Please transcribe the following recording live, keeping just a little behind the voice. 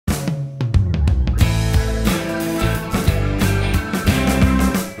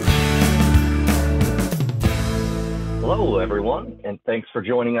Hello, everyone, and thanks for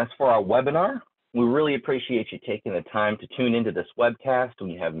joining us for our webinar. We really appreciate you taking the time to tune into this webcast when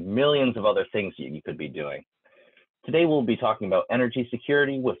you have millions of other things you could be doing. Today, we'll be talking about energy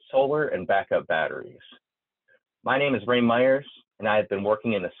security with solar and backup batteries. My name is Ray Myers, and I have been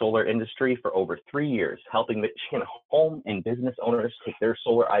working in the solar industry for over 3 years, helping Michigan home and business owners take their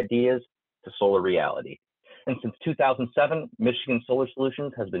solar ideas to solar reality. And since 2007, Michigan Solar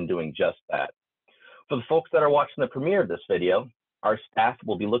Solutions has been doing just that. For the folks that are watching the premiere of this video, our staff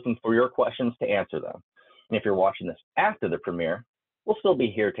will be looking for your questions to answer them. And if you're watching this after the premiere, we'll still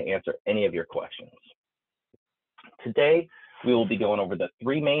be here to answer any of your questions. Today, we will be going over the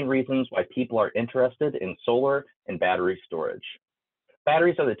 3 main reasons why people are interested in solar and battery storage.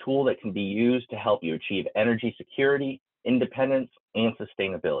 Batteries are the tool that can be used to help you achieve energy security, independence, and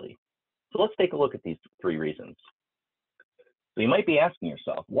sustainability. So let's take a look at these 3 reasons. So you might be asking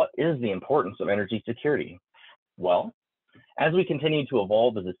yourself, what is the importance of energy security? Well, as we continue to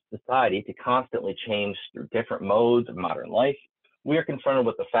evolve as a society to constantly change through different modes of modern life, we are confronted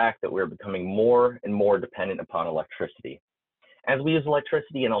with the fact that we're becoming more and more dependent upon electricity. As we use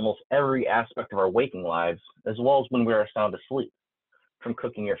electricity in almost every aspect of our waking lives, as well as when we are sound asleep, from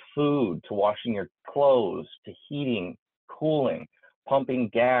cooking your food, to washing your clothes, to heating, cooling, pumping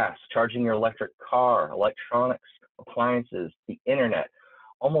gas, charging your electric car, electronics, appliances, the internet,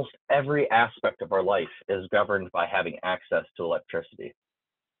 almost every aspect of our life is governed by having access to electricity.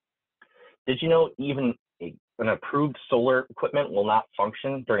 Did you know even an approved solar equipment will not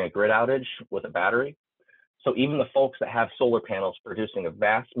function during a grid outage with a battery? So even the folks that have solar panels producing a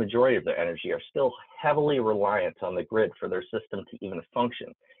vast majority of their energy are still heavily reliant on the grid for their system to even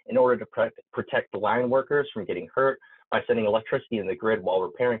function in order to protect the line workers from getting hurt by sending electricity in the grid while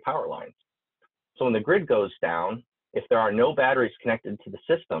repairing power lines. So when the grid goes down, if there are no batteries connected to the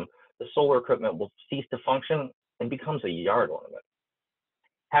system, the solar equipment will cease to function and becomes a yard ornament.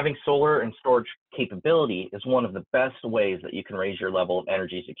 Having solar and storage capability is one of the best ways that you can raise your level of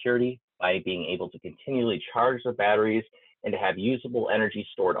energy security by being able to continually charge the batteries and to have usable energy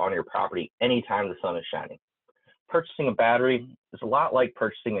stored on your property anytime the sun is shining. Purchasing a battery is a lot like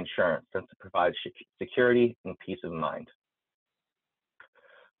purchasing insurance since it provides security and peace of mind.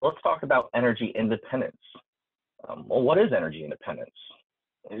 Let's talk about energy independence. Well, what is energy independence?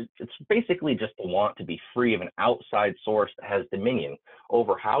 It's basically just the want to be free of an outside source that has dominion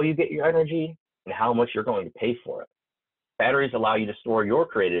over how you get your energy and how much you're going to pay for it. Batteries allow you to store your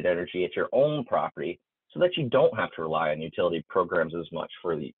created energy at your own property so that you don't have to rely on utility programs as much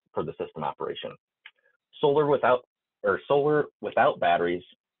for the system operation. Solar without batteries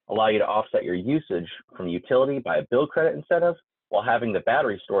allow you to offset your usage from utility by a bill credit incentive, while having the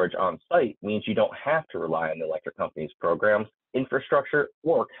battery storage on site means you don't have to rely on the electric company's programs, infrastructure,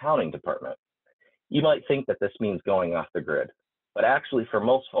 or accounting department. You might think that this means going off the grid, but actually for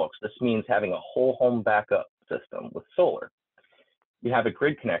most folks, this means having a whole home backup system with solar. You have a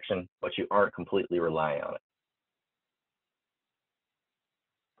grid connection, but you aren't completely relying on it.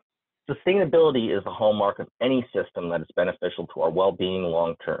 Sustainability is the hallmark of any system that is beneficial to our well-being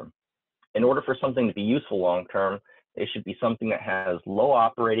long-term. In order for something to be useful long-term, it should be something that has low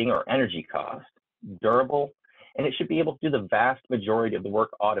operating or energy cost, durable, and it should be able to do the vast majority of the work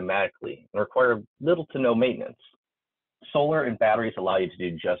automatically and require little to no maintenance. Solar and batteries allow you to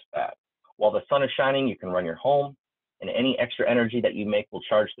do just that. While the sun is shining, you can run your home, and any extra energy that you make will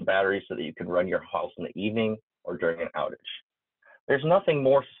charge the battery so that you can run your house in the evening or during an outage. There's nothing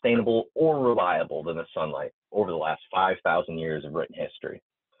more sustainable or reliable than the sunlight over the last 5,000 years of written history.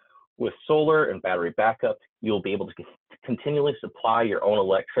 With solar and battery backup, you'll be able to continually supply your own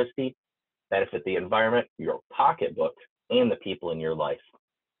electricity, benefit the environment, your pocketbook, and the people in your life.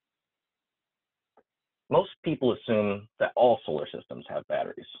 Most people assume that all solar systems have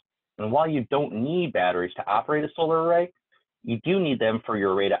batteries. And while you don't need batteries to operate a solar array, you do need them for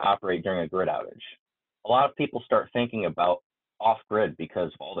your array to operate during a grid outage. A lot of people start thinking about off-grid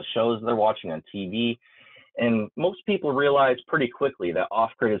because of all the shows they're watching on TV. And most people realize pretty quickly that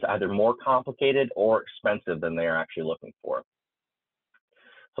off-grid is either more complicated or expensive than they are actually looking for.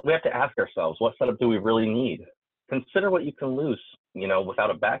 So we have to ask ourselves, what setup do we really need? Consider what you can lose,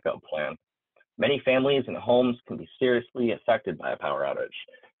 without a backup plan. Many families and homes can be seriously affected by a power outage.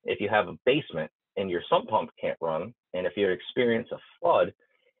 If you have a basement and your sump pump can't run, and if you experience a flood,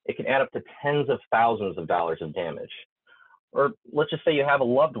 it can add up to tens of thousands of dollars of damage. Or let's just say you have a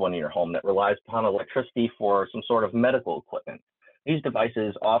loved one in your home that relies upon electricity for some sort of medical equipment. These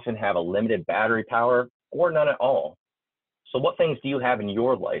devices often have a limited battery power or none at all. So what things do you have in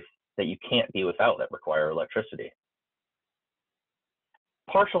your life that you can't be without that require electricity?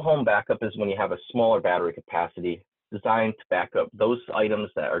 Partial home backup is when you have a smaller battery capacity designed to back up those items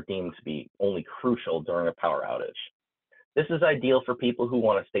that are deemed to be only crucial during a power outage. This is ideal for people who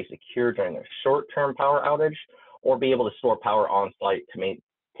want to stay secure during a short-term power outage or be able to store power on site to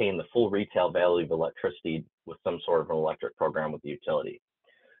maintain the full retail value of electricity with some sort of an electric program with the utility.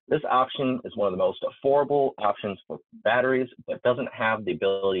 This option is one of the most affordable options for batteries, but doesn't have the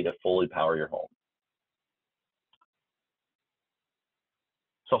ability to fully power your home.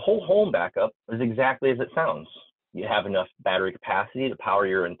 So whole home backup is exactly as it sounds. You have enough battery capacity to power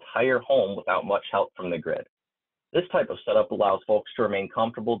your entire home without much help from the grid. This type of setup allows folks to remain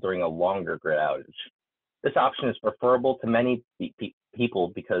comfortable during a longer grid outage. This option is preferable to many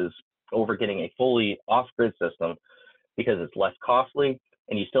people because over getting a fully off-grid system, because it's less costly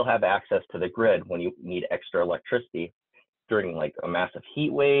and you still have access to the grid when you need extra electricity during like a massive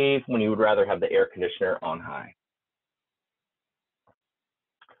heat wave, when you would rather have the air conditioner on high.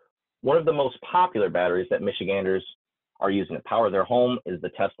 One of the most popular batteries that Michiganders are using to power their home is the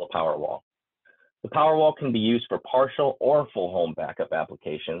Tesla Powerwall. The Powerwall can be used for partial or full home backup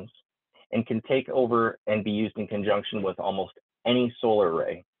applications and can take over and be used in conjunction with almost any solar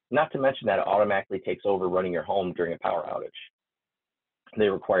array, not to mention that it automatically takes over running your home during a power outage. They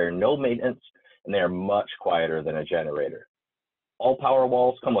require no maintenance and they are much quieter than a generator. All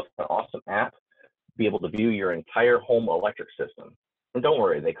Powerwalls come with an awesome app to be able to view your entire home electric system. And don't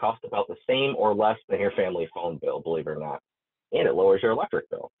worry, they cost about the same or less than your family phone bill, believe it or not, and it lowers your electric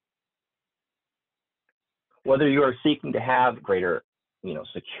bill. Whether you are seeking to have greater,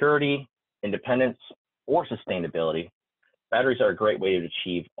 security, independence, or sustainability, batteries are a great way to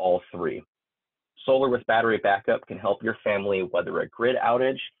achieve all three. Solar with battery backup can help your family weather a grid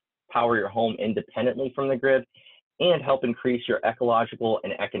outage, power your home independently from the grid, and help increase your ecological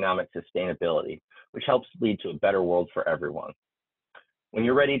and economic sustainability, which helps lead to a better world for everyone. When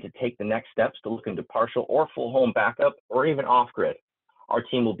you're ready to take the next steps to look into partial or full home backup or even off-grid, our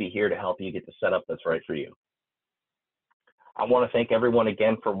team will be here to help you get the setup that's right for you. I want to thank everyone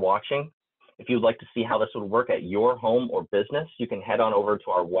again for watching. If you'd like to see how this would work at your home or business, you can head on over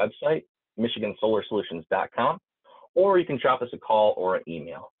to our website, michigansolar-solutions.com, or you can drop us a call or an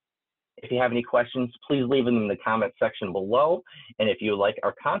email. If you have any questions, please leave them in the comment section below. And if you like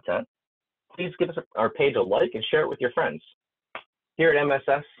our content, please give our page a like and share it with your friends. Here at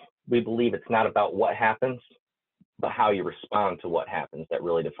MSS, we believe it's not about what happens, but how you respond to what happens that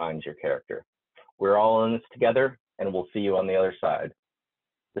really defines your character. We're all in this together, and we'll see you on the other side.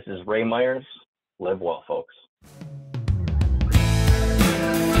 This is Ray Myers. Live well, folks.